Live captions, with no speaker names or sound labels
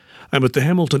I'm at the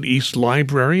Hamilton East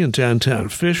Library in downtown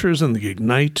Fishers in the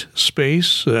Ignite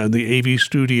space, the AV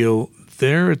studio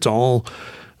there. It's all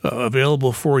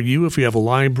available for you if you have a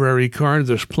library card.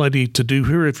 There's plenty to do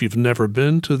here. If you've never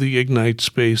been to the Ignite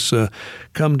space,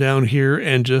 come down here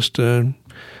and just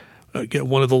get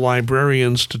one of the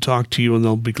librarians to talk to you, and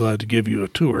they'll be glad to give you a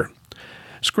tour.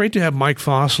 It's great to have Mike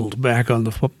Fassold back on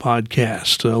the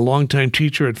podcast, a longtime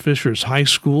teacher at Fishers High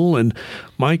School. And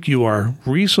Mike, you are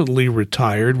recently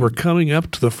retired. We're coming up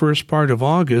to the first part of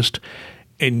August,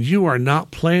 and you are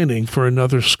not planning for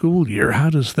another school year.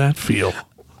 How does that feel?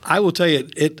 I will tell you,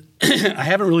 I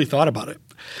haven't really thought about it.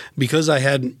 Because I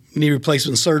had knee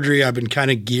replacement surgery, I've been kind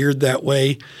of geared that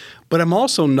way. But I'm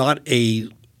also not a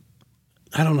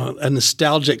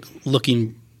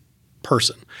nostalgic-looking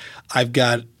person. I've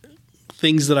got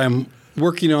things that I'm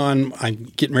working on.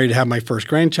 I'm getting ready to have my first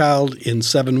grandchild in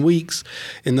 7 weeks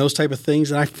and those type of things.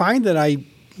 And I find that I'm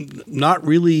not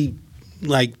really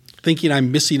like thinking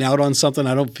I'm missing out on something.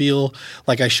 I don't feel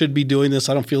like I should be doing this.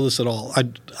 I don't feel this at all.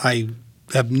 I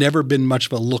have never been much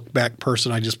of a look-back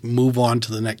person. I just move on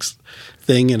to the next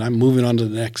thing, and I'm moving on to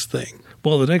the next thing.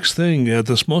 Well, the next thing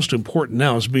that's most important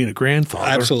now is being a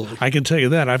grandfather. Absolutely. I can tell you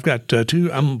that. I've got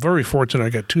two. I'm very fortunate. I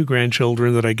got two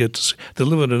grandchildren that I get to see. They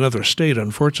live in another state,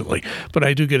 unfortunately, but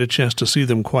I do get a chance to see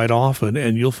them quite often,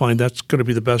 and you'll find that's going to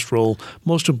be the best role,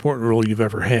 most important role you've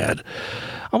ever had.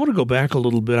 I want to go back a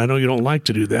little bit. I know you don't like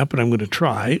to do that, but I'm going to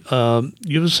try.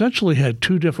 You've essentially had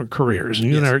two different careers, and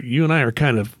you and I are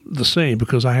kind of the same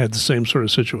because I had the same sort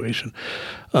of situation.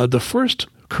 The first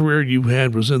career you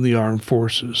had was in the armed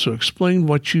forces. So explain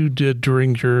what you did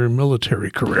during your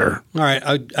military career. All right.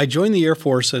 I joined the Air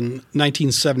Force in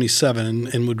 1977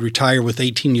 and would retire with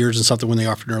 18 years and something when they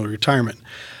offered early retirement.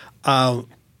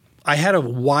 I had a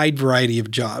wide variety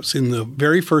of jobs. In the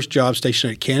very first job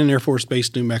station at Cannon Air Force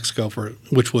Base, New Mexico,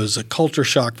 which was a culture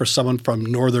shock for someone from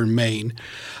northern Maine,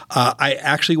 I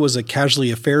actually was a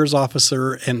casualty affairs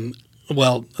officer and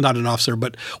well, not an officer,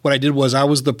 but what I did was I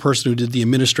was the person who did the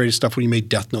administrative stuff when you made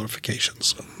death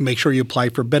notifications. Make sure you apply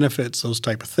for benefits, those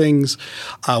type of things,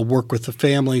 work with the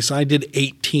family. So I did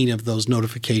 18 of those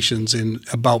notifications in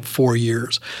about 4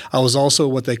 years. I was also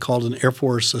what they called an Air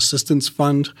Force Assistance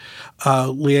Fund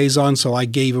liaison, so I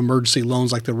gave emergency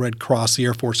loans like the Red Cross. The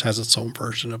Air Force has its own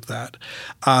version of that.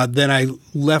 Then I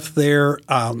left there,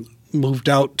 moved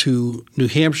out to New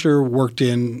Hampshire, worked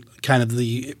in kind of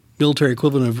the military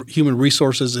equivalent of human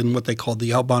resources in what they called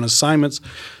the outbound assignments,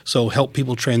 so help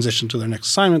people transition to their next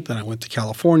assignment. Then I went to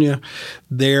California.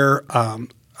 There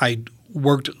I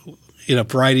worked in a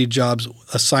variety of jobs,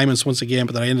 assignments once again,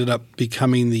 but then I ended up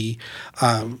becoming the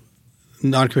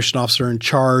non-commissioned officer in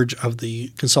charge of the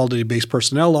Consolidated Base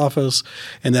Personnel Office,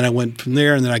 and then I went from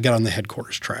there, and then I got on the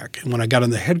headquarters track. And when I got on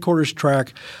the headquarters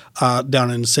track down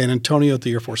in San Antonio at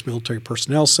the Air Force Military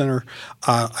Personnel Center,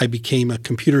 I became a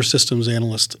computer systems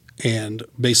analyst and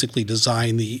basically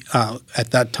designed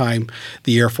at that time,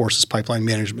 the Air Force's pipeline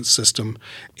management system,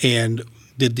 and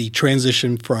did the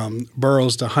transition from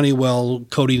Burroughs to Honeywell,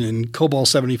 coding in COBOL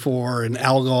 74 and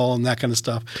ALGOL and that kind of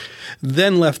stuff.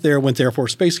 Then left there, went to Air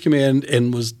Force Space Command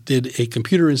and did a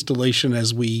computer installation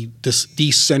as we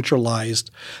decentralized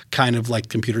kind of like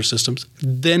computer systems.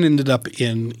 Then ended up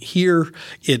in here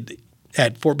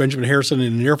at Fort Benjamin Harrison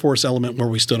in an Air Force element where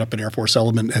we stood up an Air Force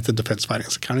element at the Defense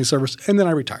Finance Accounting Service, and then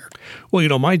I retired.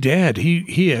 Well, my dad,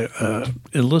 he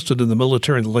enlisted in the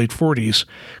military in the late 40s,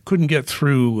 couldn't get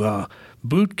through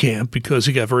boot camp because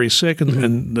he got very sick,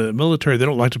 and the military, they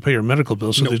don't like to pay your medical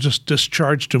bills, so they just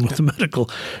discharged him with the medical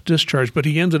discharge. But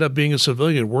he ended up being a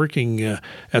civilian working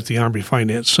at the Army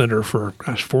Finance Center for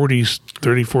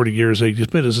 40 years. He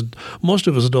spent most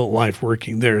of his adult life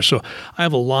working there. So I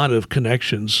have a lot of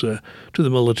connections to the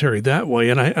military that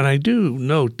way. And I do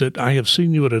note that I have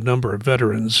seen you at a number of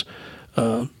veterans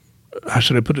how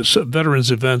should I put it,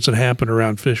 veterans events that happen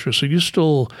around Fisher. So you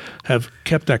still have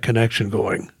kept that connection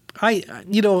going.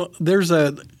 There's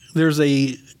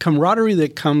a camaraderie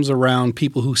that comes around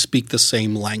people who speak the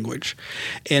same language.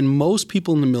 And most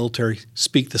people in the military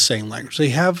speak the same language. They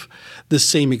have the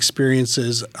same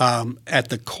experiences at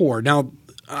the core. Now,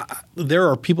 there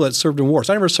are people that served in wars.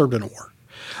 I never served in a war.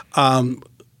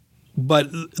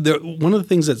 But one of the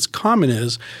things that's common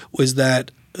was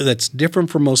that's different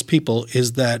for most people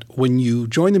is that when you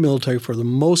join the military, for the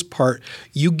most part,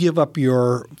 you give up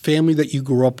your family that you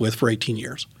grew up with for 18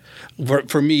 years.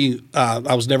 For me,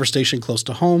 I was never stationed close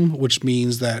to home, which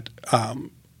means that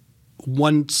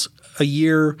once a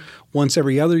year, once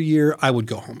every other year, I would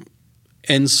go home.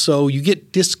 And so you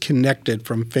get disconnected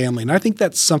from family. And I think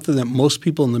that's something that most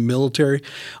people in the military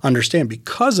understand.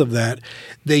 Because of that,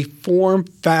 they form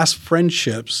fast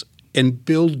friendships and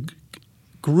build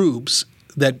groups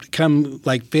that become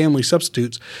like family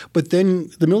substitutes, but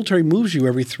then the military moves you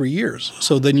every 3 years.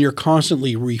 So then you're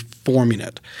constantly reforming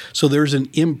it. So there's an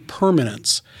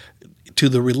impermanence to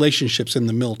the relationships in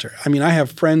the military. I mean, I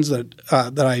have friends that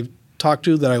I've talked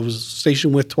to that I was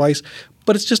stationed with twice,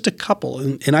 but it's just a couple.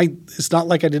 And it's not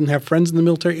like I didn't have friends in the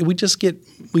military.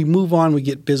 We move on, we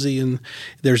get busy, and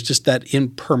there's just that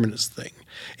impermanence thing.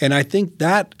 And I think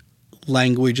that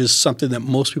language is something that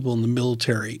most people in the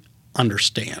military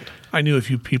understand. I knew a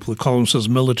few people that call themselves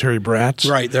military brats.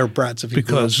 Right, they're brats.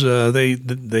 Because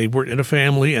they were in a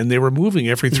family and they were moving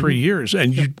every 3 years.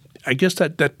 And I guess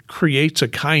that creates a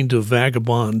kind of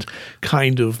vagabond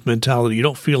kind of mentality. You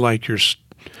don't feel like you're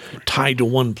tied to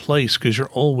one place because you're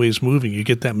always moving. You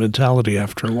get that mentality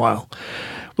after a while.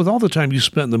 With all the time you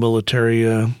spent in the military,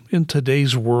 in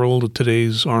today's world,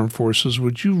 today's armed forces,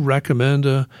 would you recommend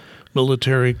a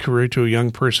military career to a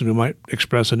young person who might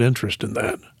express an interest in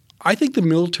that? I think the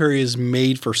military is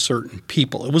made for certain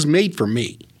people. It was made for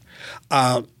me.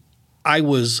 I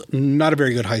was not a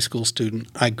very good high school student.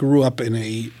 I grew up in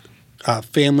a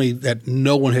family that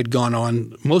no one had gone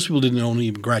on. Most people didn't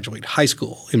even graduate high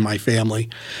school in my family.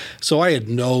 So I had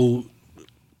no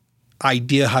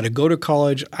idea how to go to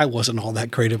college. I wasn't all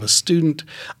that great of a student.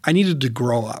 I needed to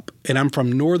grow up. And I'm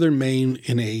from northern Maine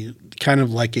in a kind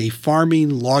of like a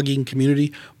farming, logging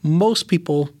community. Most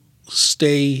people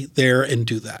stay there and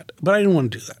do that. But I didn't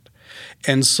want to do that.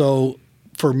 And so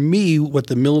for me, what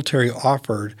the military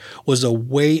offered was a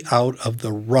way out of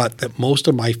the rut that most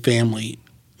of my family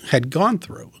had gone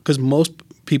through. Because most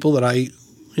people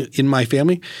in my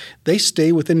family, they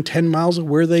stay within 10 miles of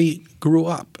where they grew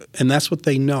up. And that's what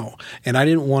they know. And I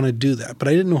didn't want to do that. But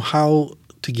I didn't know how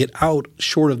to get out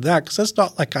short of that because that's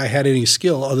not like I had any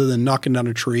skill other than knocking down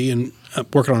a tree and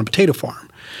working on a potato farm.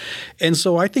 And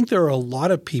so I think there are a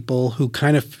lot of people who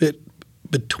kind of fit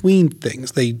between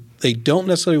things. They don't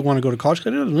necessarily want to go to college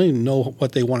because they don't really know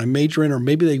what they want to major in, or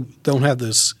maybe they don't have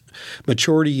this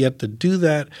maturity yet to do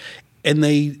that. And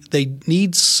they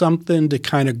need something to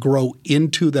kind of grow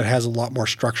into that has a lot more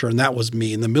structure, and that was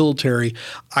me. In the military,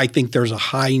 I think there's a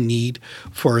high need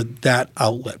for that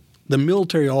outlet. The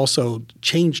military also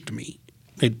changed me.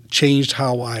 It changed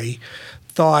how I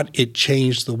thought. It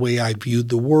changed the way I viewed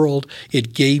the world.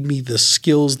 It gave me the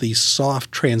skills, these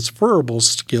soft transferable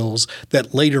skills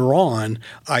that later on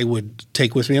I would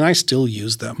take with me, and I still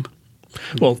use them.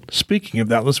 Well, speaking of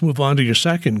that, let's move on to your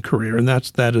second career, and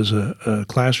that is a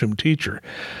classroom teacher.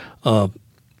 I'd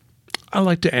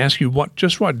like to ask you what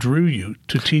drew you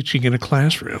to teaching in a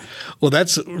classroom? Well,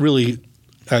 that's really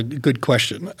a good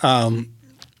question.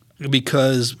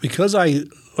 Because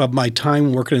of my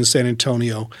time working in San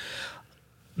Antonio,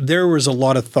 there was a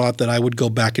lot of thought that I would go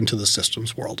back into the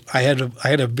systems world. I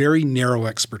had a very narrow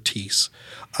expertise.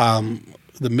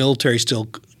 The military still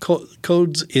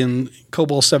codes in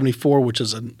COBOL 74, which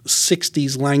is a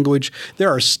 60s language. There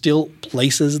are still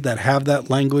places that have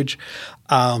that language.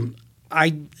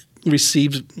 I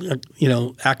received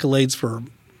accolades for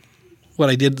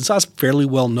what I did. So I was fairly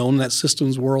well known in that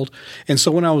systems world. And so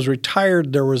when I was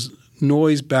retired, there was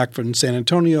noise back from San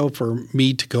Antonio for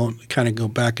me to go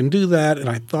back and do that. And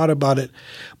I thought about it.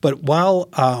 But while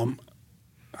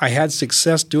I had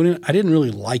success doing it, I didn't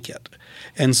really like it.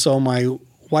 And so my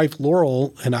wife,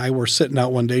 Laurel, and I were sitting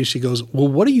out one day. And she goes, well,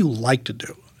 what do you like to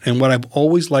do? And what I've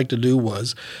always liked to do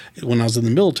was, when I was in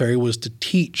the military, was to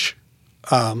teach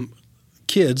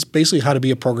kids basically how to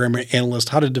be a programmer analyst,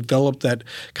 how to develop that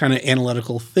kind of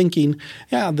analytical thinking.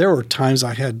 Yeah, there were times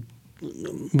I had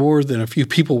more than a few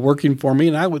people working for me,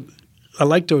 and I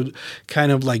like to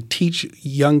kind of like teach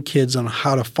young kids on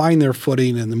how to find their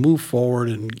footing and to move forward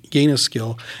and gain a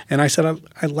skill. And I said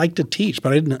I like to teach,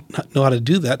 but I didn't know how to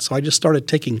do that, so I just started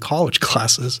taking college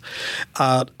classes.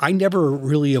 I never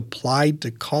really applied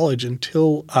to college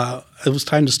until it was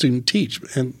time to student teach.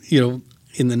 And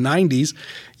in the 90s,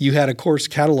 you had a course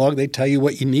catalog. They tell you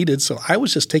what you needed. So I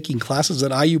was just taking classes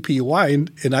at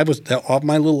IUPUI, and I was off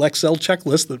my little Excel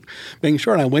checklist, making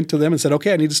sure. And I went to them and said,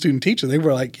 okay, I need a student teacher. And they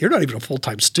were like, you're not even a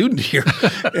full-time student here.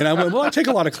 And I went, well, I take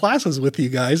a lot of classes with you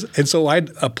guys. And so I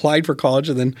applied for college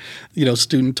and then,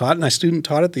 student taught. And I student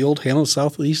taught at the old Hannah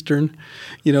Southeastern,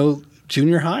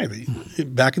 junior high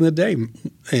back in the day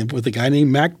with a guy named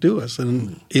Mac Dewis.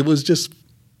 And it was just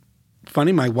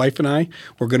funny. My wife and I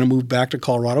were going to move back to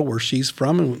Colorado, where she's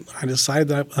from, and I decided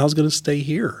that I was going to stay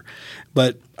here.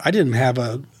 But I didn't have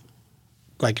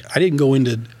I didn't go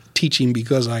into teaching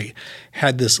because I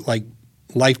had this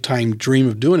lifetime dream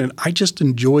of doing it. I just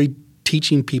enjoyed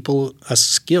teaching people a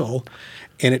skill,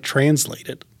 and it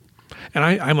translated. And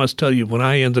I must tell you, when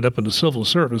I ended up in the civil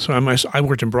service, I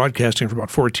worked in broadcasting for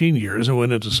about 14 years and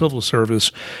went into civil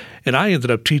service, and I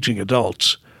ended up teaching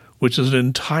adults, which is an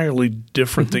entirely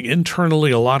different thing.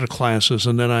 Internally, a lot of classes,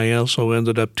 and then I also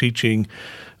ended up teaching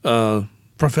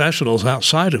professionals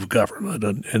outside of government,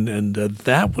 and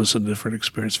that was a different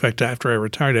experience. In fact, after I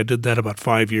retired, I did that about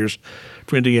 5 years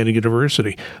for Indiana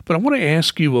University. But I want to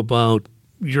ask you about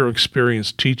your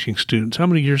experience teaching students. How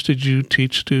many years did you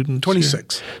teach students?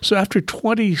 26. Here? So after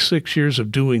 26 years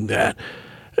of doing that,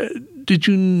 did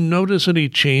you notice any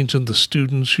change in the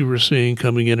students you were seeing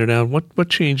coming in and out? What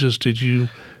changes did you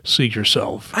see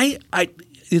yourself?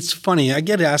 It's funny. I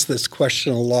get asked this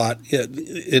question a lot.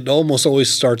 It almost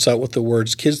always starts out with the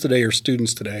words "kids today" or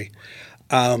 "students today,"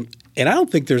 and I don't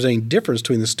think there's any difference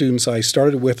between the students I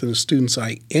started with and the students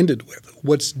I ended with.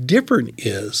 What's different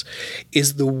is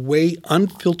the way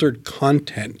unfiltered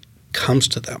content comes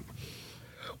to them.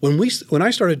 When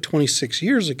I started 26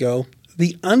 years ago,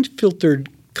 the unfiltered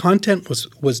content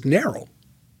was narrow.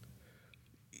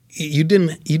 You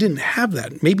didn't have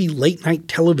that. Maybe late night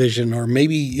television, or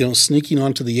maybe sneaking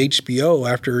onto the HBO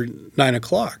after 9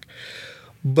 o'clock.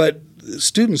 But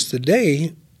students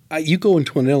today, you go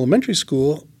into an elementary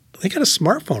school, they got a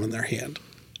smartphone in their hand,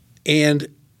 and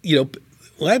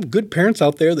I have good parents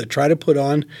out there that try to put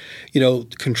on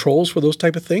controls for those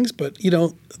type of things. But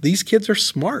these kids are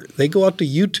smart. They go out to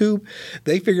YouTube,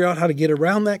 they figure out how to get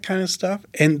around that kind of stuff,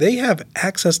 and they have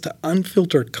access to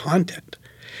unfiltered content.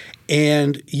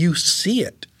 And you see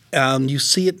it. You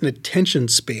see it in attention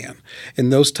span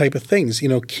and those type of things.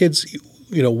 Kids,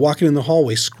 walking in the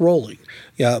hallway, scrolling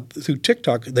through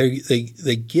TikTok,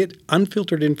 they get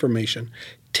unfiltered information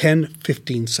 10,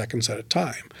 15 seconds at a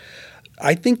time.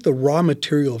 I think the raw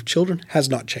material of children has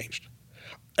not changed.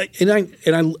 And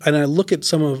I look at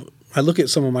some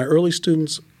of my early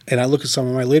students, and I look at some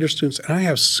of my later students, and I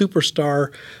have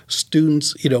superstar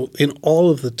students, in all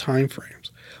of the time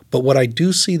frames. But what I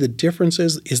do see the difference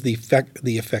is the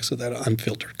effects of that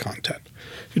unfiltered content.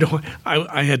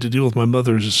 I had to deal with my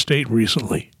mother's estate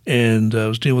recently, and I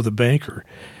was dealing with a banker,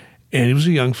 and he was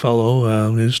a young fellow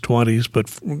in his 20s, but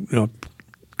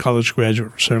college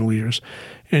graduate for several years,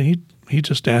 and he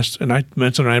just asked, and I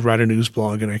mentioned I'd write a news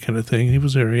blog and that kind of thing, and he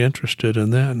was very interested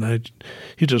in that, and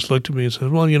he just looked at me and said,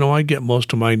 well, I get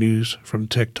most of my news from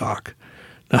TikTok.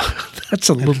 Now, that's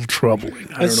a little troubling.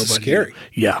 I don't know about scary.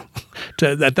 You. Yeah.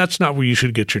 That's not where you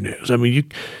should get your news. I mean,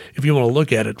 if you want to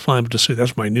look at it, fine, but to say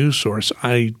that's my news source,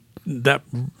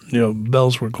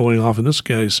 bells were going off in this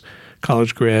guy's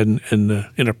college grad and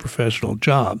in a professional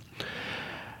job.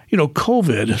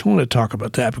 COVID, I want to talk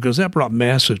about that because that brought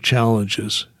massive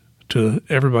challenges to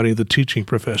everybody in the teaching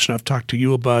profession. I've talked to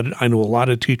you about it. I know a lot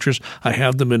of teachers. I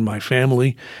have them in my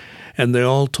family. And they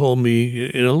all told me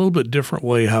in a little bit different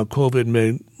way how COVID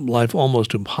made life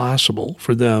almost impossible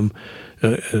for them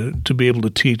to be able to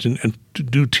teach and to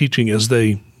do teaching as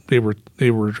they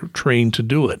were trained to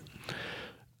do it.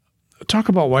 Talk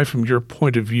about why, from your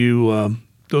point of view,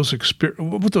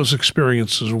 what those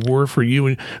experiences were for you,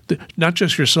 and not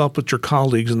just yourself, but your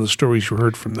colleagues and the stories you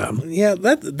heard from them. Yeah,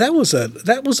 that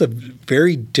was a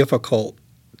very difficult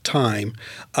time,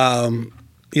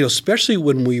 especially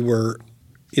when we were.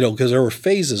 Because there were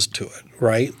phases to it,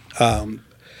 right?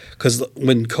 Because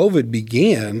when COVID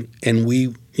began and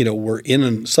we, were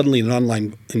suddenly in an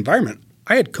online environment,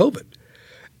 I had COVID.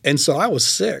 And so I was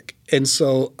sick. And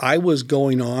so I was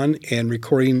going on and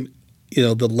recording,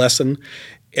 the lesson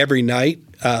every night.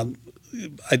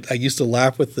 I used to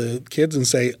laugh with the kids and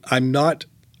say, I'm not,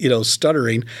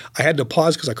 stuttering. I had to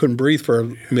pause because I couldn't breathe for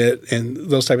a minute and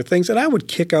those type of things. And I would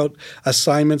kick out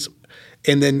assignments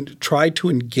and then try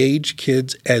to engage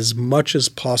kids as much as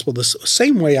possible the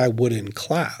same way I would in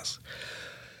class.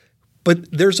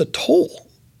 But there's a toll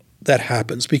that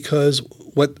happens because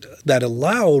it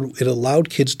allowed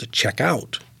kids to check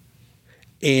out.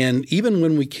 And even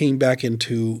when we came back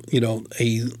into,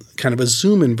 a kind of a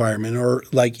Zoom environment or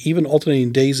like even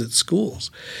alternating days at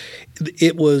schools,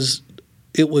 it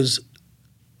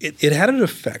had an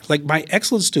effect. Like my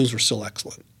excellent students were still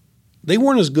excellent. They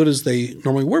weren't as good as they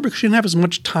normally were because you didn't have as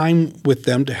much time with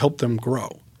them to help them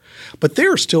grow. But they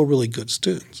were still really good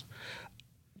students.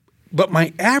 But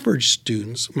my average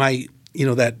students,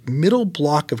 that middle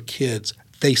block of kids,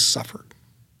 they suffered.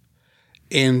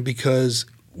 And because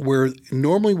where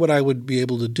normally what I would be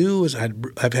able to do is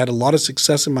I've had a lot of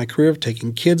success in my career of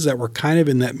taking kids that were kind of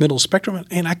in that middle spectrum,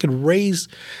 and I could raise,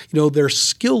 their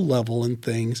skill level and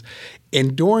things.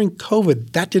 And during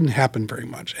COVID, that didn't happen very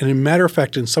much. And as a matter of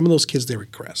fact, in some of those kids, they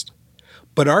regressed.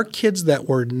 But our kids that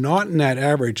were not in that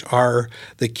average are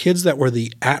the kids that were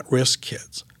the at-risk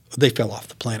kids. They fell off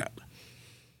the planet.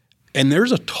 And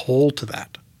there's a toll to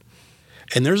that.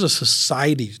 And there's a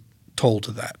society toll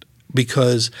to that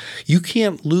because you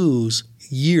can't lose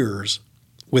years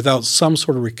without some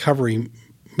sort of recovery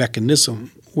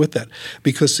mechanism with that,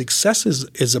 because success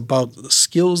is about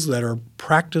skills that are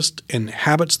practiced and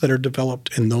habits that are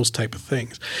developed and those type of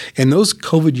things. And those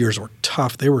COVID years were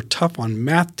tough. They were tough on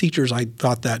math teachers. I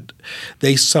thought that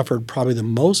they suffered probably the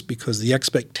most because the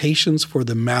expectations for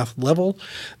the math level,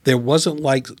 there wasn't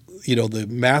like, the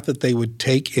math that they would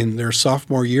take in their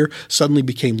sophomore year suddenly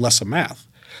became less of math.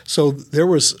 So there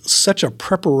was such a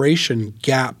preparation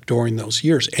gap during those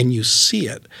years, and you see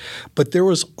it. But there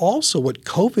was also what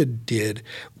COVID did.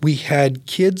 We had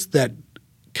kids that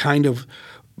kind of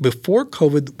 – before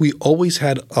COVID, we always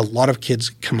had a lot of kids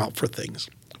come out for things.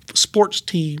 Sports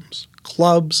teams,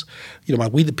 clubs, my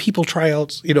We the People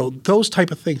tryouts, those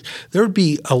type of things. There would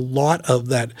be a lot of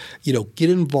that, get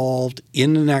involved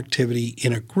in an activity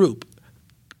in a group.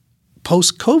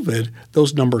 Post-COVID,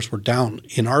 those numbers were down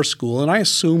in our school, and I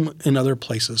assume in other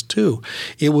places too.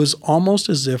 It was almost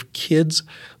as if kids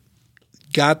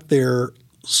got their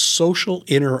social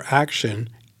interaction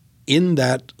in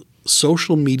that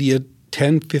social media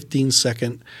 10,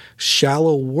 15-second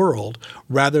shallow world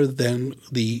rather than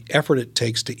the effort it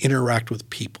takes to interact with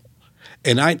people.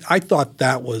 And I thought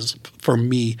that was, for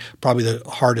me, probably the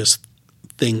hardest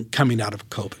thing coming out of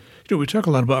COVID. We talk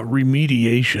a lot about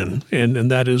remediation,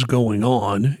 and that is going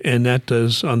on, and that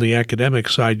does, on the academic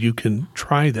side, you can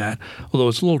try that, although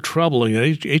it's a little troubling. At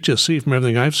HSE, from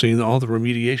everything I've seen, all the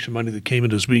remediation money that came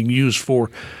in is being used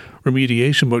for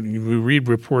remediation, but we read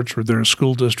reports where there are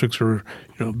school districts or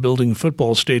building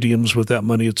football stadiums with that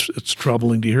money. It's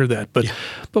troubling to hear that. But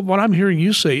what I'm hearing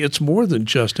you say, it's more than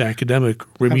just academic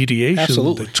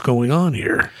remediation that's going on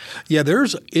here. Yeah,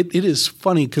 it is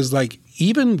funny because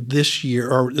even this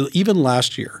year or even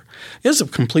last year, it's a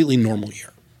completely normal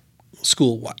year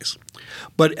school-wise.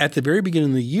 But at the very beginning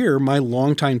of the year, my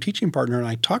longtime teaching partner and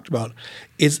I talked about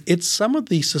it's some of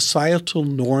the societal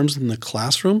norms in the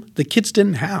classroom the kids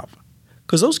didn't have.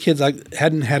 Because those kids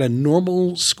hadn't had a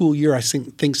normal school year, I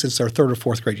think since their third or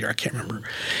fourth grade year. I can't remember.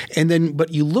 And then,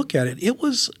 but you look at it, it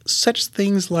was such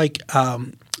things like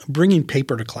bringing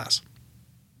paper to class,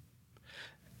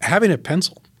 having a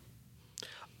pencil,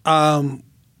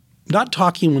 not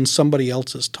talking when somebody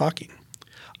else is talking.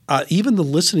 Even the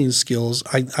listening skills,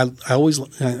 I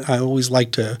always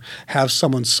like to have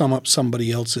someone sum up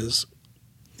somebody else's,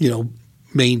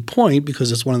 main point because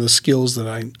it's one of the skills that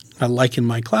I like in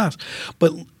my class.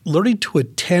 But learning to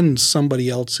attend somebody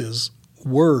else's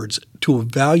words, to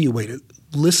evaluate it,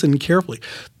 listen carefully,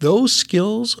 those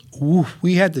skills,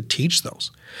 we had to teach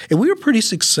those. And we were pretty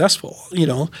successful,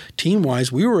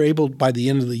 team-wise. We were able, by the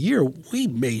end of the year, we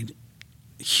made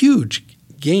huge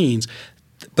gains.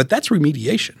 But that's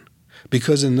remediation,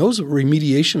 because in those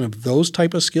remediation of those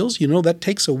type of skills, that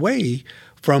takes away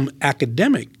from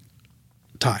academic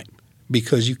time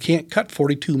because you can't cut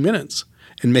 42 minutes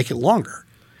and make it longer.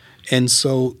 And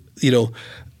so,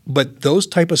 but those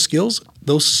type of skills,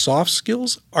 those soft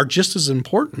skills are just as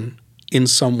important in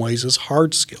some ways as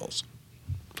hard skills.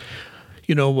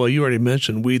 Well, you already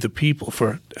mentioned We the People.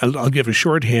 I'll give a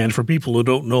shorthand for people who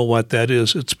don't know what that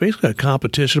is. It's basically a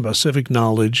competition about civic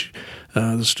knowledge.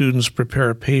 The students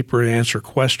prepare a paper and answer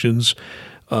questions,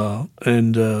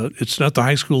 and it's not the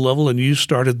high school level. And you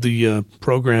started the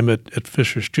program at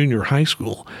Fishers Junior High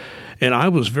School. And I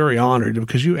was very honored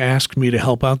because you asked me to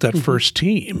help out that first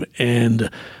team.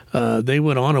 And they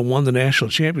went on and won the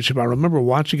national championship. I remember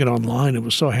watching it online. I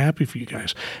was so happy for you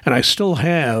guys. And I still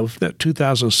have that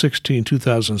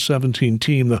 2016-2017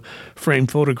 team, the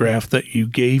framed photograph that you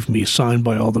gave me, signed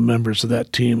by all the members of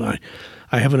that team. I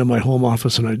have it in my home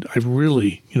office, and I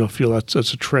really feel that's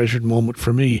a treasured moment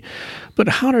for me. But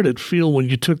how did it feel when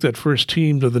you took that first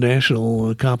team to the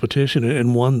national competition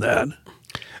and won that?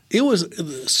 It was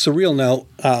surreal. Now,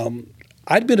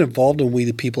 I'd been involved in We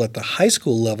the People at the high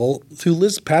school level through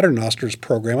Liz Paternoster's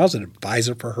program. I was an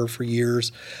advisor for her for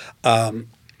years.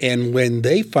 And when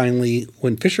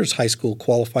Fishers High School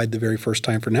qualified the very first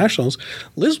time for nationals,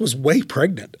 Liz was way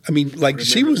pregnant. I mean,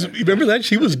 she was, remember that?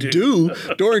 She was due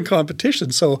during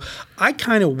competition. So I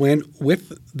kind of went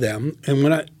with them.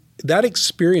 And that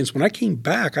experience, when I came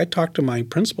back, I talked to my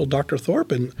principal, Dr.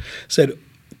 Thorpe, and said,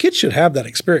 kids should have that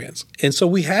experience. And so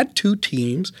we had two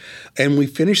teams, and we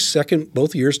finished second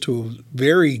both years to a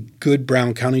very good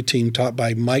Brown County team taught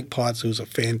by Mike Potts, who's a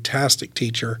fantastic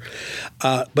teacher.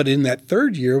 But in that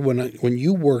third year, when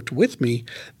you worked with me,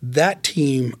 that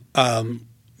team,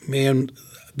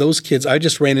 those kids, I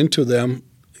just ran into them,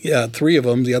 three of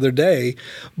them the other day,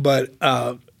 but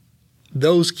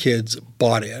those kids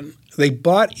bought in. They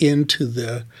bought into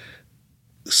the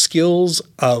skills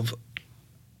of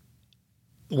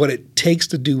what it takes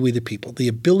to do with the people, the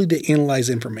ability to analyze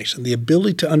information, the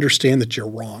ability to understand that you're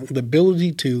wrong, the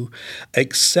ability to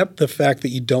accept the fact that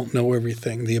you don't know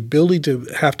everything, the ability to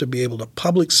have to be able to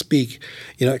public speak,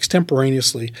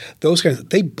 extemporaneously, those kinds of,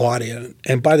 they bought in.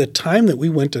 And by the time that we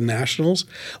went to nationals,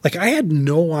 like I had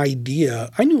no idea.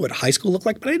 I knew what high school looked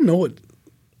like, but I didn't know what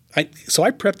so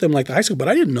I prepped them like the high school, but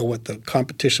I didn't know what the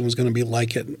competition was going to be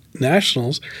like at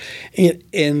nationals.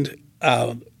 And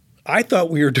I thought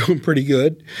we were doing pretty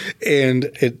good, and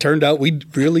it turned out we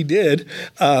really did.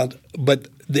 But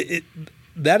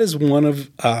that is one of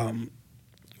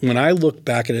when I look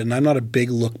back at it, and I'm not a big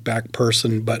look back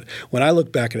person, but when I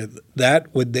look back at it, that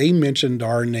when they mentioned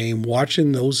our name,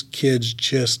 watching those kids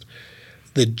just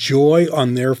the joy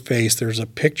on their face. There's a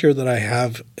picture that I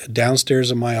have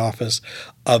downstairs in my office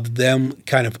of them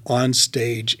kind of on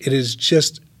stage. It is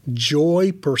just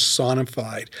joy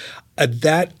personified.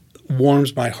 That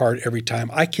warms my heart every time.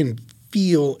 I can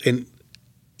feel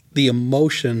the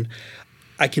emotion.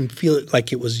 I can feel it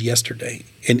like it was yesterday.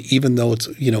 And even though it's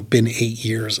been 8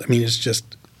 years, I mean, it's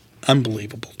just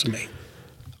unbelievable to me.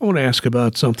 I want to ask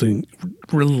about something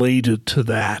related to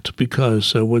that,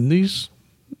 because when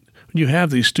you have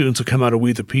these students that come out of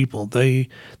We the People, they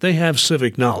have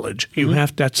civic knowledge.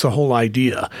 That's the whole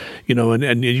idea,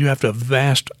 and you have to have a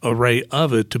vast array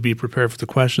of it to be prepared for the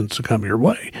questions to come your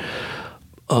way.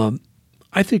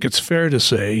 I think it's fair to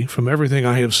say, from everything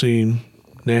I have seen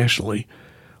nationally,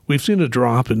 we've seen a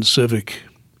drop in civic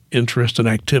interest and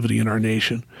activity in our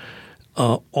nation,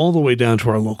 all the way down to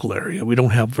our local area. We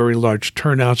don't have very large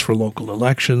turnouts for local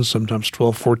elections, sometimes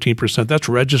 12, 14%. That's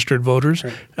registered voters.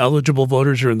 Right. Eligible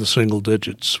voters are in the single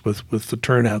digits with the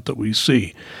turnout that we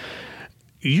see.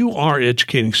 You are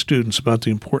educating students about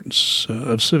the importance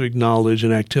of civic knowledge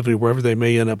and activity wherever they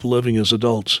may end up living as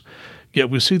adults. Yet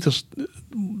we see this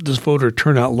voter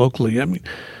turnout locally. I mean,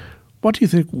 what do you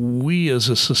think we as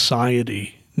a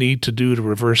society need to do to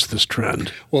reverse this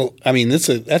trend? Well, I mean, that's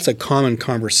a common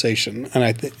conversation, and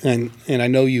I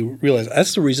know you realize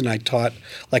that's the reason I taught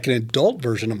like an adult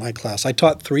version of my class. I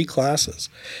taught 3 classes,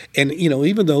 and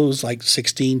even those like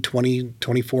 16, 20,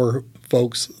 24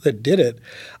 folks that did it,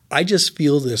 I just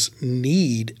feel this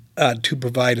need to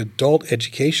provide adult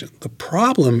education. The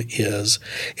problem is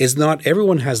not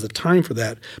everyone has the time for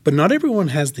that, but not everyone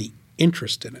has the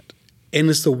interest in it. And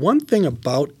it's the one thing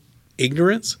about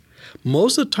ignorance.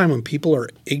 Most of the time when people are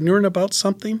ignorant about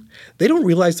something, they don't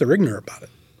realize they're ignorant about it.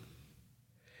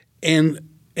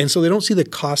 And so they don't see the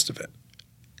cost of it.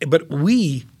 But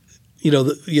we,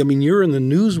 you're in the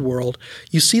news world,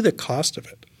 you see the cost of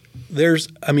it.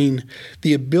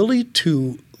 The ability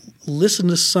to listen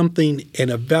to something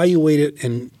and evaluate it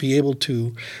and be able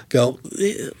to go,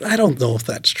 I don't know if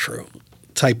that's true,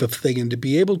 type of thing, and to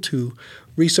be able to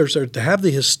research or to have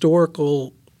the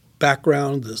historical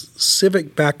background, the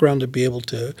civic background to be able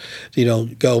to,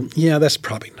 go, yeah, that's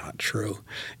probably not true.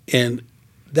 And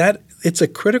that it's a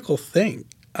critical thing.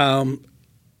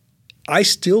 I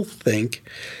still think,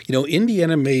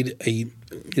 Indiana made a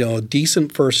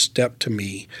decent first step to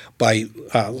me by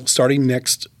starting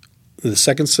the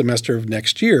second semester of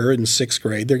next year in 6th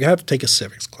grade, they're going to have to take a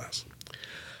civics class.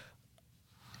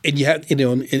 And you have,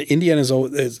 Indiana's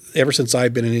always, ever since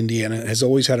I've been in Indiana, has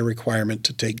always had a requirement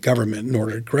to take government in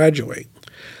order to graduate.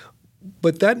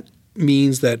 But that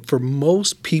means that for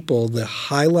most people, the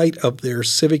highlight of their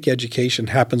civic education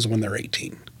happens when they're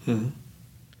 18. Mm-hmm.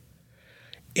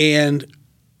 And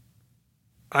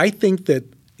I think that,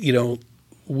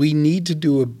 we need to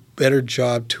do a better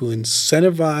job to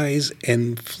incentivize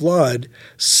and flood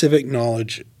civic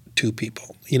knowledge to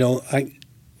people.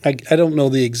 I don't know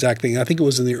the exact thing. I think it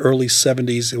was in the early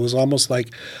 70s. It was almost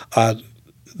like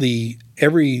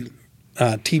every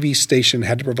TV station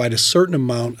had to provide a certain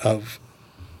amount of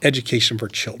education for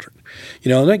children.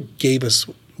 And that gave us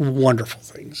wonderful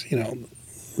things.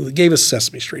 It gave us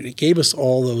Sesame Street. It gave us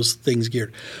all those things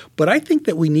geared. But I think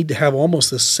that we need to have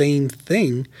almost the same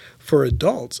thing for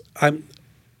adults. I'm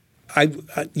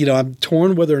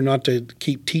torn whether or not to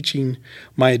keep teaching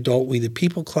my adult We the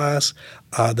People class.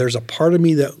 There's a part of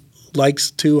me that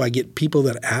likes to. I get people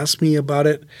that ask me about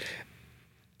it,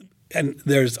 and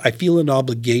I feel an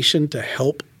obligation to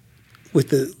help with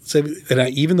the.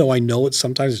 And even though I know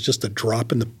sometimes it's just a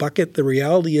drop in the bucket, the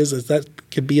reality is that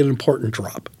could be an important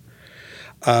drop.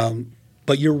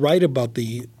 But you're right about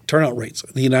the turnout rates.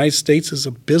 The United States is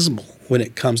abysmal when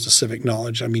it comes to civic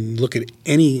knowledge. I mean, look at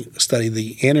any study.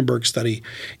 The Annenberg study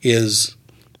is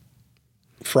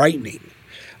frightening.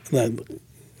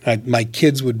 My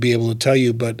kids would be able to tell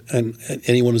you, but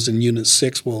anyone who's in Unit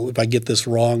 6 will, if I get this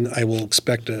wrong, I will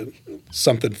expect a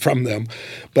something from them,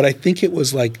 but I think it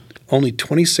was like only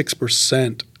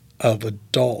 26% of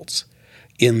adults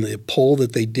in the poll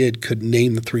that they did could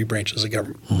name the three branches of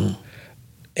government. Mm-hmm.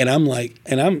 And I'm like,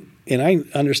 and I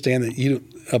understand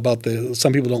that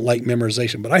some people don't like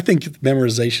memorization, but I think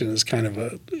memorization is kind of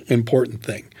an important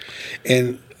thing,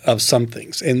 and of some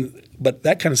things. But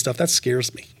that kind of stuff, that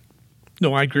scares me.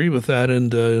 No, I agree with that,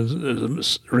 and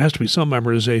there has to be some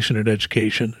memorization in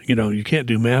education. You can't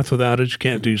do math without it. You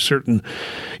can't do certain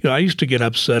I used to get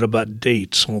upset about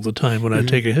dates all the time when I'd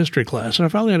take a history class, and I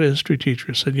finally had a history teacher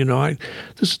who said,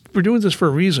 we're doing this for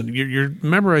a reason. You're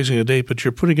memorizing a date, but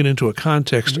you're putting it into a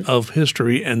context of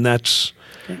history, and that's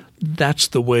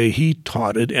the way he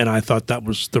taught it, and I thought that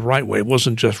was the right way. It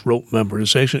wasn't just rote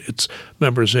memorization. It's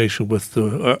memorization with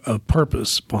a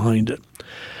purpose behind it.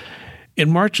 In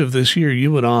March of this year,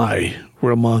 you and I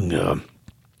were among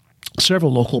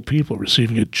several local people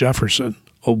receiving a Jefferson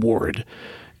Award,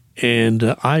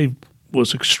 and I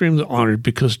was extremely honored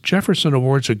because Jefferson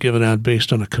Awards are given out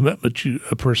based on a commitment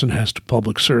a person has to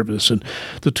public service, and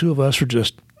the two of us are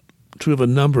just two of a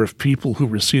number of people who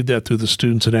received that through the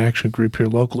Students in Action group here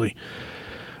locally.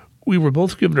 We were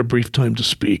both given a brief time to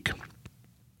speak,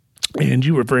 and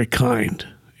you were very kind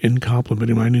in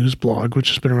complimenting my news blog, which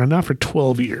has been around now for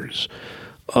 12 years.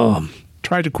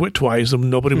 Tried to quit twice, and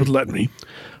nobody would let me.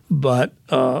 But,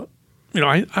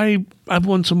 I've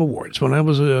won some awards. When I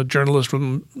was a journalist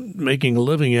making a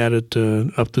living at it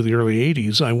up to the early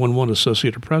 80s, I won one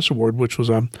Associated Press Award, which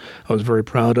I was very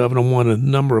proud of, and I won a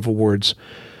number of awards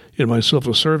in my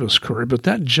civil service career. But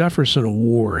that Jefferson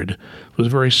Award was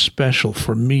very special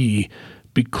for me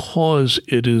because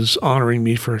it is honoring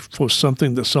me for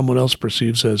something that someone else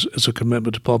perceives as a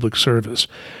commitment to public service.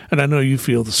 And I know you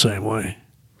feel the same way.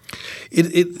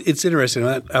 It's interesting.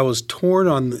 I was torn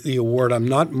on the award. I'm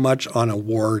not much on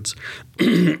awards.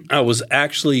 I was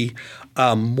actually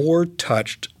more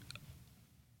touched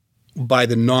by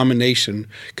the nomination,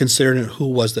 considering who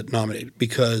was that nominated,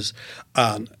 because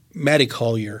Maddie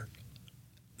Collier,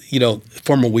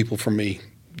 former Weeple for me,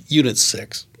 Unit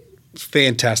 6,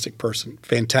 fantastic person,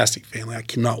 fantastic family. I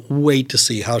cannot wait to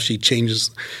see how she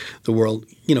changes the world.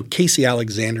 Casey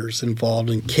Alexander's involved,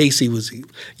 and Casey was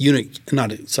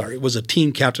a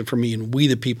team captain for me in We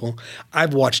the People.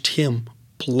 I've watched him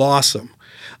blossom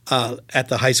at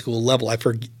the high school level. I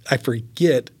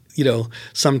forget,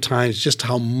 sometimes just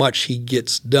how much he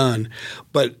gets done.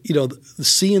 But,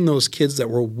 seeing those kids that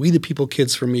were We the People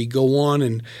kids for me go on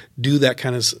and do that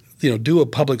kind of, do a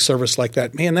public service like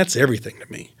that, man, that's everything to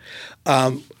me.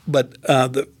 But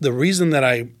the reason that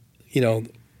I,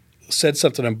 said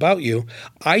something about you,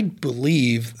 I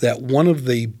believe that one of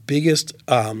the biggest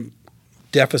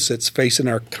deficits facing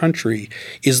our country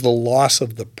is the loss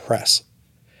of the press.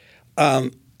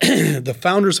 The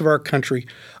founders of our country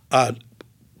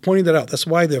pointing that out. That's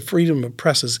why the freedom of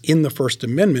press is in the First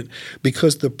Amendment,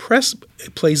 because the press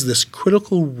plays this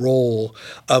critical role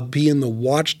of being the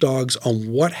watchdogs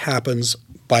on what happens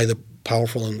by the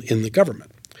powerful in the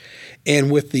government.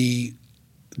 And with the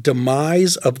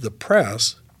demise of the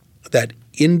press, that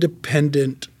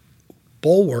independent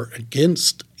bulwark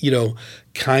against,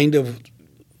 kind of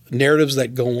narratives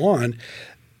that go on,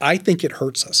 I think it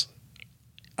hurts us.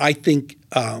 I think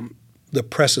the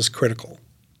press is critical.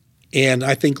 And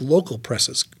I think local press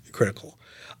is critical.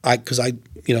 I think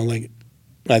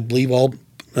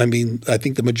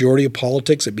the majority of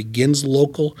politics, it begins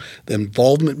local. The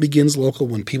involvement begins local.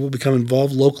 When people become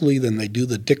involved locally, then they do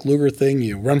the Dick Lugar thing.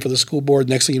 You run for the school board.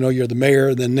 Next thing you know, you're the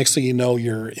mayor. Then next thing you know,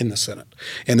 you're in the Senate.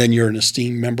 And then you're an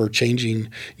esteemed member changing,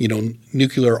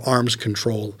 nuclear arms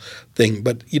control thing.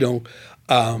 But,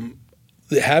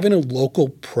 having a local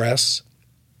press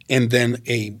and then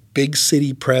a big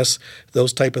city press,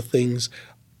 those type of things,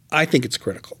 I think it's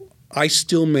critical. I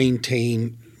still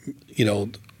maintain,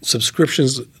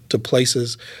 subscriptions to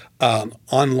places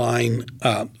online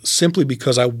simply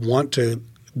because I want to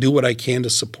do what I can to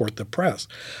support the press.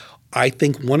 I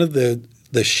think one of the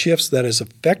shifts that has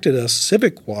affected us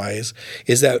civic-wise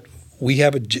is that we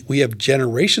have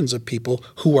generations of people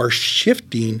who are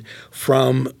shifting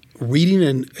from reading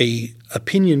an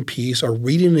opinion piece or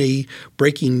reading a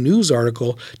breaking news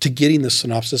article to getting the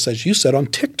synopsis, as you said, on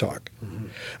TikTok. Mm-hmm.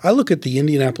 I look at the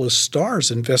Indianapolis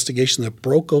Star's investigation that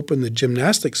broke open the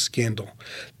gymnastics scandal.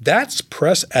 That's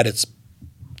press at its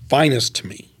finest to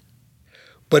me.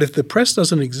 But if the press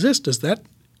doesn't exist, does that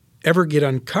ever get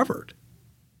uncovered?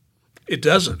 It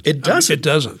doesn't. It doesn't. It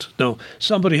doesn't. No,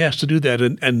 somebody has to do that.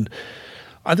 And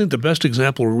I think the best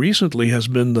example recently has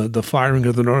been the firing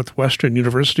of the Northwestern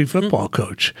University football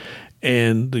coach.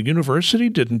 And the university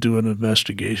didn't do an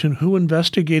investigation. Who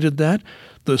investigated that?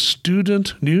 The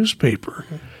student newspaper.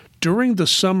 During the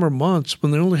summer months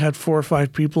when they only had 4 or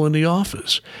 5 people in the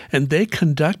office. And they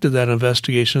conducted that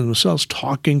investigation themselves,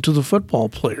 talking to the football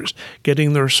players,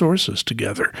 getting their sources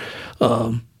together.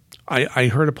 I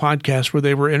heard a podcast where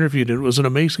they were interviewed, and it was an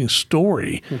amazing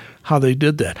story how they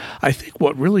did that. I think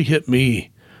what really hit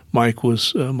me, Mike,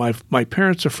 was my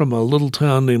parents are from a little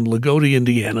town named Lagodi,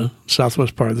 Indiana,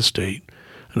 southwest part of the state,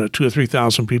 and a 2,000 or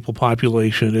 3,000 people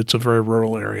population. It's a very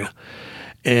rural area.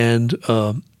 And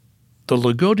the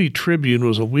Lagodi Tribune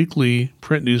was a weekly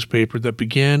print newspaper that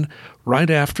began right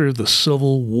after the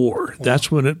Civil War.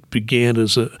 That's when it began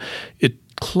it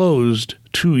closed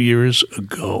 2 years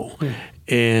ago.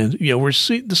 And, we're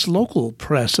seeing this local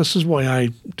press. This is why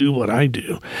I do what I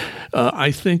do. I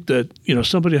think that,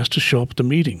 somebody has to show up at the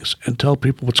meetings and tell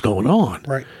people what's going on.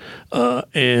 Right.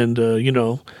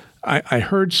 I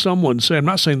heard someone say, I'm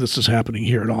not saying this is happening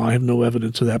here at all. I have no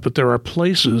evidence of that. But there are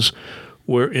places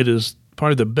where it is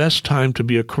probably the best time to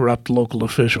be a corrupt local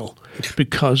official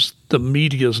because the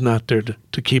media is not there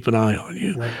to keep an eye on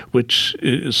you, right. Which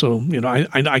is, so,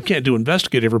 I can't do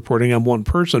investigative reporting. I'm one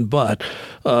person, but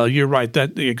you're right.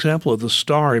 That the example of the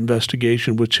Star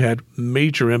investigation, which had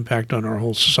major impact on our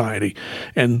whole society,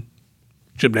 and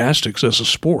gymnastics as a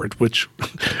sport, which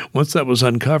once that was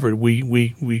uncovered,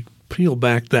 we peeled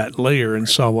back that layer and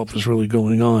saw what was really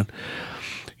going on.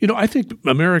 I think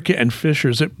America and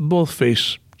Fishers, they both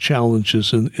face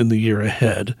challenges in the year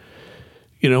ahead.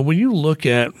 When you look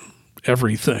at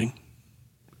everything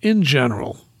in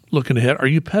general, looking ahead, are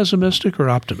you pessimistic or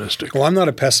optimistic? Well, I'm not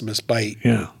a pessimist by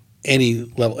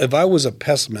any level. If I was a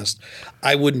pessimist,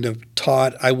 I wouldn't have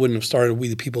taught. I wouldn't have started We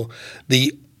the People.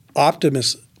 The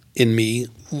optimist in me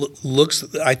looks.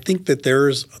 I think that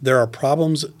there are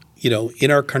problems,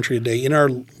 in our country today, in our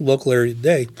local area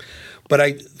today. But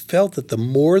I felt that the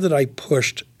more that I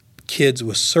pushed kids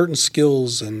with certain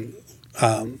skills and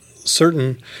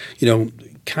certain,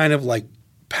 kind of like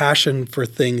passion for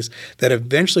things, that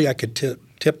eventually I could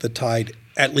tip the tide,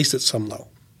 at least at some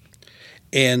level.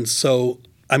 And so,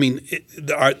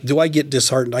 do I get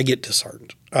disheartened? I get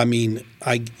disheartened.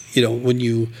 When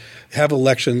you have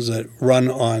elections that run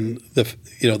on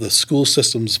the school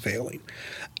system's failing,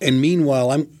 and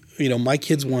meanwhile, my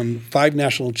kids won 5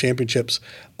 national championships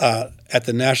at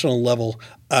the national level,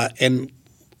 and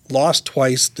lost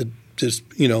twice to just,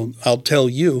 I'll tell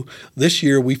you, this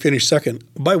year we finished second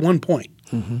by 1 point.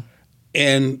 Mm-hmm.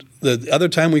 And the other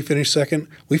time we finished second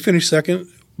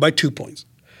by 2 points.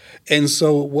 And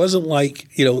so it wasn't like,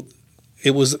 it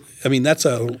was, that's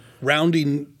a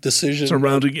rounding decision. It's a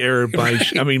rounding error by,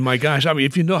 right. My gosh,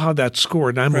 if you know how that's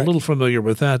scored, and I'm right. a little familiar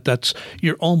with that,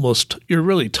 you're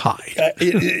really tied.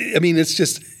 It's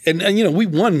just, and we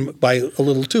won by a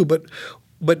little too, but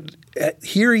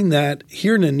hearing a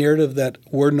narrative that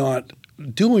we're not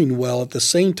doing well at the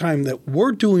same time that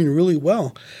we're doing really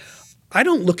well, I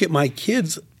don't look at my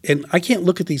kids, and I can't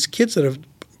look at these kids that have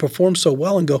performed so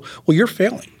well and go, well, you're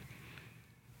failing.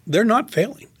 They're not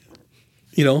failing.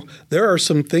 There are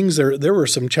some things there were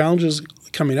some challenges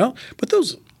coming out, but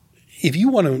those, if you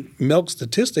want to milking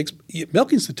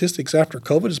statistics after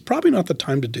COVID is probably not the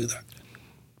time to do that.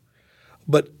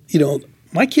 But,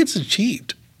 my kids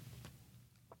achieved.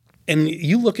 And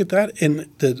you look at that and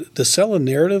to sell a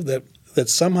narrative that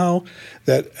somehow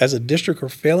that as a district are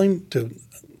failing to,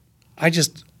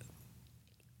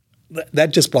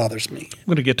 that just bothers me. I'm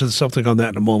going to get to something on that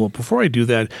in a moment. Before I do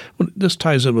that, this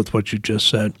ties in with what you just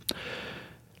said.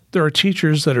 There are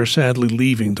teachers that are sadly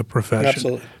leaving the profession.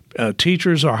 Absolutely.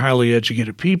 Teachers are highly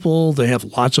educated people. They have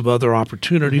lots of other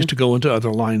opportunities to go into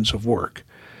other lines of work.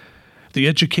 The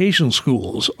education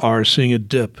schools are seeing a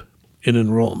dip in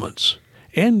enrollments.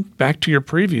 And back to your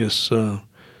previous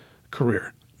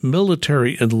career,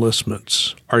 military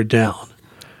enlistments are down.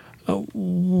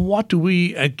 What do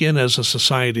we, again, as a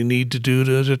society, need to do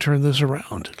to turn this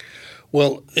around?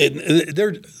 Well,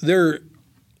 they're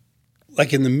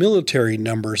like in the military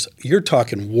numbers, you're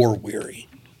talking war weary.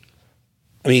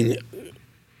 The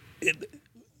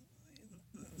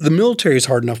military is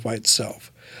hard enough by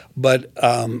itself, but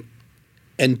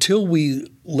until we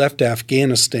left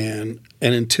Afghanistan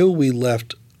and until we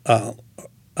left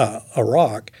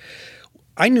Iraq,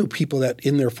 I knew people that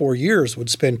in their 4 years would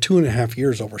spend 2.5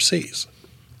 years overseas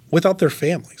without their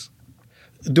families.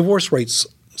 Divorce rates,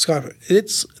 Scott,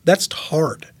 that's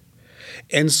hard.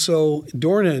 And so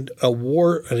during a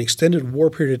war, an extended war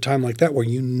period of time like that, where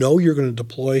you know you're going to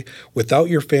deploy without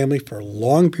your family for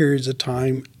long periods of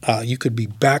time, you could be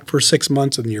back for 6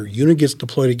 months and your unit gets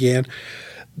deployed again.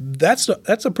 That's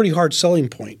a pretty hard selling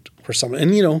point for someone.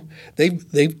 And, you know,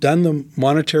 they've done the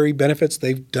monetary benefits,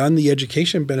 they've done the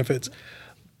education benefits,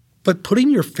 but putting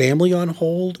your family on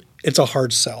hold, it's a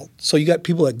hard sell. So you got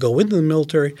people that go into the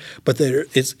military, but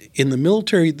it's in the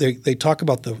military, they talk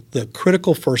about the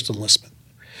critical first enlistment.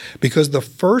 Because the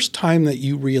first time that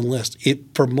you re-enlist,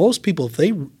 for most people, if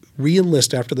they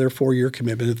re-enlist after their 4-year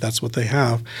commitment, if that's what they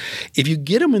have, if you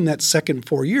get them in that second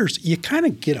 4 years, you kind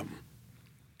of get them.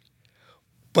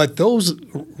 But those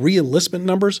re-enlistment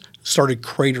numbers started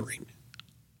cratering.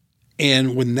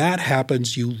 And when that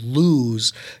happens, you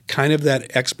lose kind of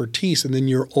that expertise, and then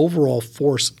your overall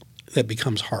force that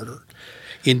becomes harder.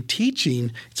 In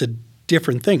teaching, it's a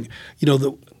different thing. You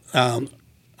know,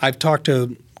 I've talked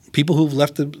to people who've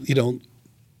left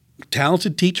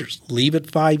talented teachers leave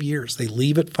at 5 years. They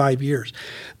leave at 5 years.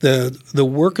 The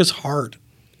work is hard.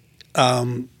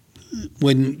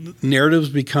 When narratives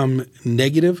become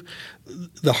negative,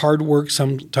 the hard work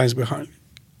sometimes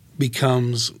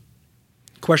becomes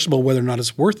questionable whether or not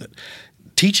it's worth it.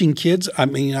 Teaching kids, I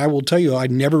mean, I will tell you, I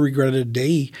never regretted a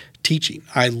day teaching.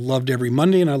 I loved every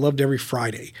Monday and I loved every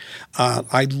Friday.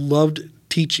 I loved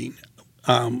teaching,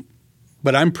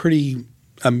 but I'm pretty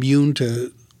immune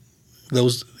to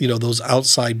those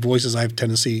outside voices I have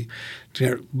tendency to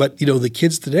hear. But, you know, the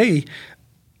kids today,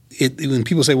 when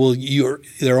people say, well,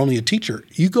 they're only a teacher,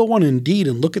 you go on Indeed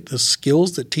and look at the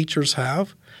skills that teachers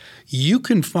have. You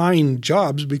can find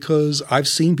jobs because I've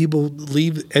seen people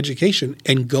leave education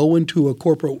and go into a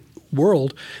corporate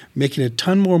world making a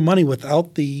ton more money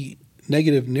without the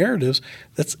negative narratives.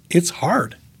 It's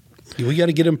hard. We got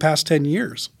to get them past 10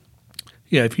 years.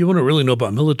 Yeah, if you want to really know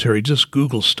about military, just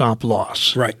Google stop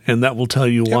loss. Right. And that will tell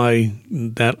you why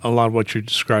that a lot of what you're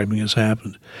describing has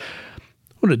happened.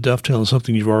 I want to dovetail on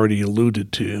something you've already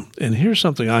alluded to. And here's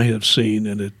something I have seen,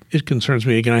 and it concerns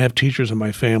me. Again, I have teachers in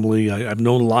my family. I've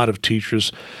known a lot of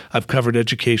teachers. I've covered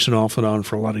education off and on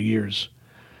for a lot of years.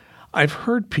 I've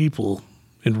heard people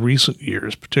in recent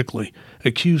years particularly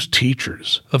accuse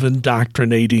teachers of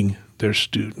indoctrinating their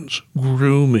students,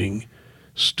 grooming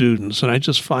students. And I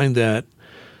just find that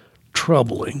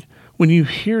troubling. When you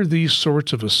hear these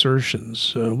sorts of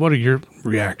assertions, what are your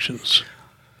reactions?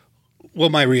 Well,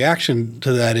 my reaction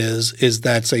to that is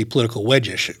that's a political wedge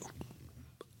issue.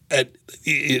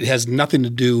 It has nothing to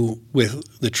do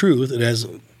with the truth. It has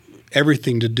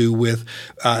everything to do with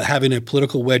having a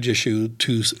political wedge issue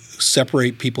to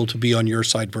separate people to be on your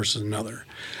side versus another.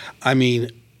 I mean,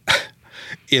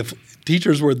 if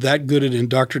teachers were that good at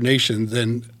indoctrination,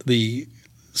 then the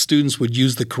students would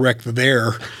use the correct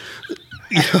there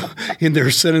in their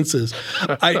sentences.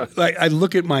 I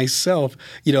look at myself,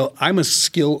 I'm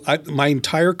my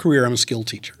entire career I'm a skill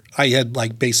teacher. I had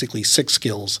basically 6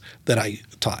 skills that I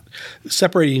taught.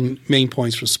 Separating main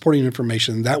points from supporting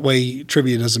information. That way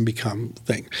trivia doesn't become a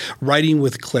thing. Writing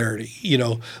with clarity,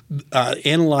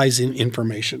 analyzing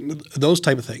information, those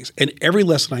type of things. And every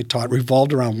lesson I taught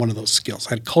revolved around one of those skills.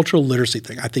 I had a cultural literacy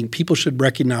thing. I think people should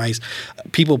recognize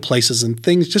people, places, and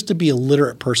things just to be a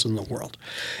literate person in the world.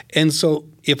 And so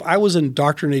if I was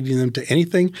indoctrinating them to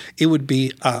anything, it would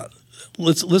be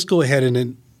let's go ahead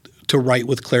and to write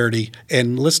with clarity,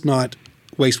 and let's not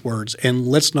waste words, and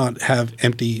let's not have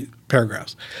empty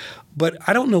paragraphs. But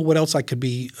I don't know what else I could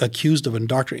be accused of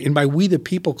indoctrinating. In my We the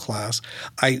People class,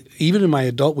 even in my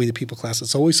adult We the People class,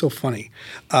 it's always so funny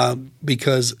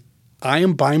because I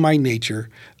am by my nature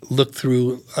looked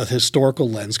through a historical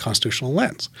lens, constitutional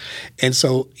lens. And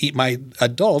so my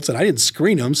adults, and I didn't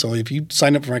screen them, so if you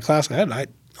signed up for my class, I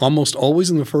almost always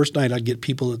in the first night I'd get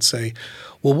people that say,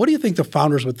 well, what do you think the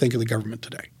founders would think of the government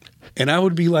today? And I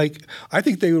would be like, I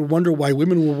think they would wonder why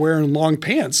women were wearing long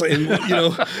pants, and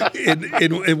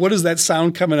and what is that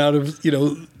sound coming out of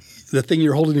the thing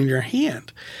you're holding in your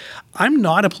hand? I'm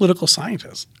not a political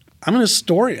scientist. I'm an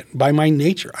historian by my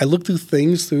nature. I look through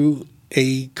things through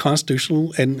a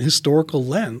constitutional and historical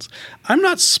lens. I'm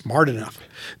not smart enough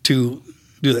to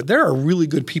do that. There are really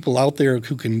good people out there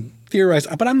who can theorize,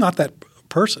 but I'm not that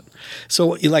person.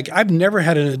 So I've never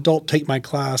had an adult take my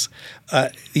class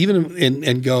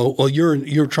and go, well,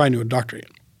 you're trying to indoctrinate.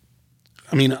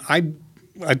 I mean, I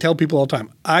tell people all the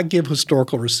time, I give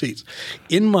historical receipts.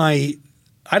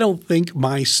 I don't think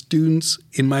my students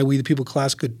in my We the People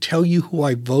class could tell you who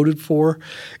I voted for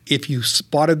if you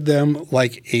spotted them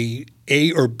like a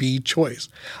or B choice.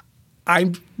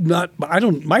 I'm not. I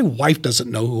don't. My wife doesn't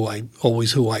know who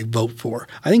I vote for.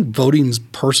 I think voting's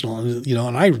personal,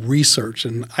 and I research,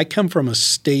 and I come from a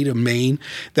state of Maine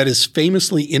that is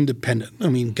famously independent. I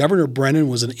mean, Governor Brennan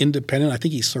was an independent. I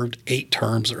think he served 8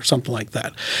 terms or something like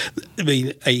that. I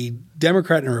mean, a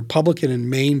Democrat and a Republican in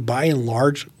Maine, by and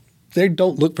large, they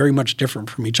don't look very much different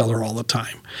from each other all the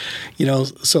time.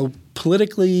 So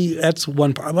politically, that's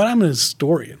one part. But I'm a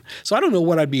historian, so I don't know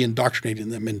what I'd be indoctrinating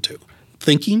them into.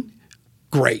 Thinking.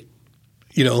 Great.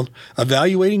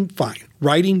 Evaluating, fine.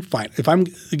 Writing, fine. If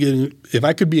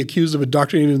I could be accused of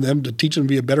indoctrinating them to teach them to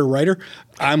be a better writer,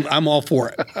 I'm all for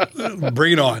it.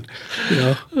 Bring it on.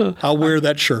 I'll wear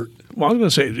that shirt. Well, I was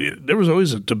going to say, there was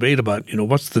always a debate about,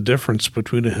 what's the difference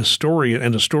between a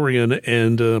historian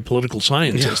and a political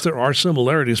scientist. Yeah. There are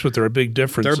similarities, but there are big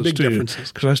differences. There are big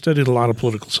differences. Because I studied a lot of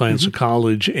political science in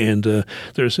college, and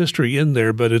there's history in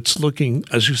there, but it's looking,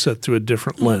 as you said, through a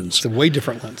different lens. It's a way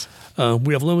different lens.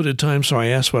 We have limited time, so I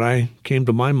asked what I came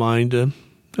to my mind. Did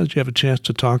you have a chance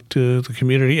to talk to the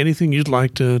community? Anything you'd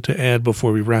like to add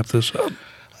before we wrap this up?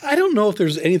 I don't know if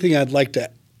there's anything I'd like to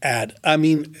add. I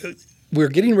mean, we're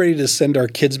getting ready to send our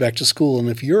kids back to school, and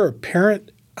if you're a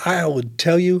parent, I would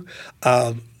tell you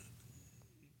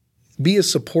be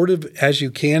as supportive as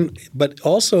you can, but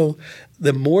also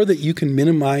the more that you can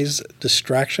minimize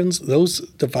distractions, those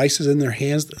devices in their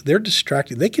hands, they're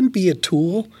distracting. They can be a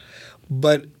tool,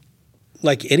 but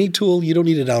like any tool, you don't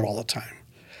need it out all the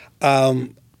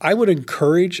time. I would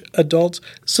encourage adults,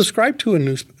 subscribe to a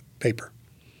newspaper.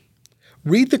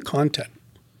 Read the content.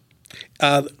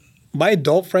 My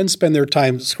adult friends spend their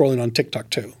time scrolling on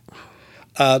TikTok too.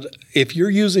 If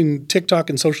you're using TikTok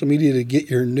and social media to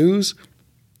get your news,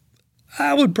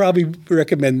 I would probably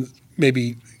recommend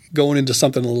maybe going into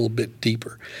something a little bit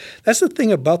deeper. That's the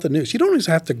thing about the news. You don't always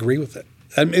have to agree with it.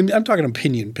 I'm talking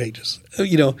opinion pages,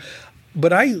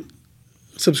 but I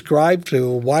subscribe to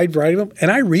a wide variety of them,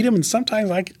 and I read them, and sometimes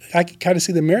I can kind of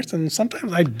see the merits, and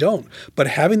sometimes I don't. But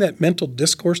having that mental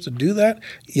discourse to do that,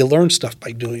 you learn stuff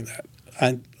by doing that.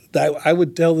 And I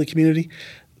would tell the community,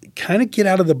 kind of get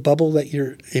out of the bubble that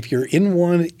if you're in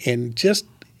one, and just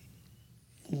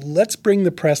let's bring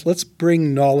the press, let's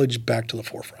bring knowledge back to the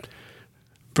forefront.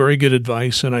 Very good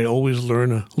advice, and I always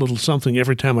learn a little something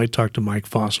every time I talk to Mike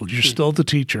Fassold. You're still the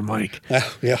teacher, Mike.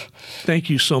 Yeah. Thank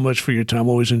you so much for your time.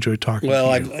 Always enjoy talking to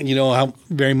you. Well, how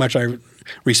very much I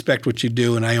respect what you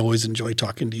do, and I always enjoy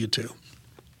talking to you too.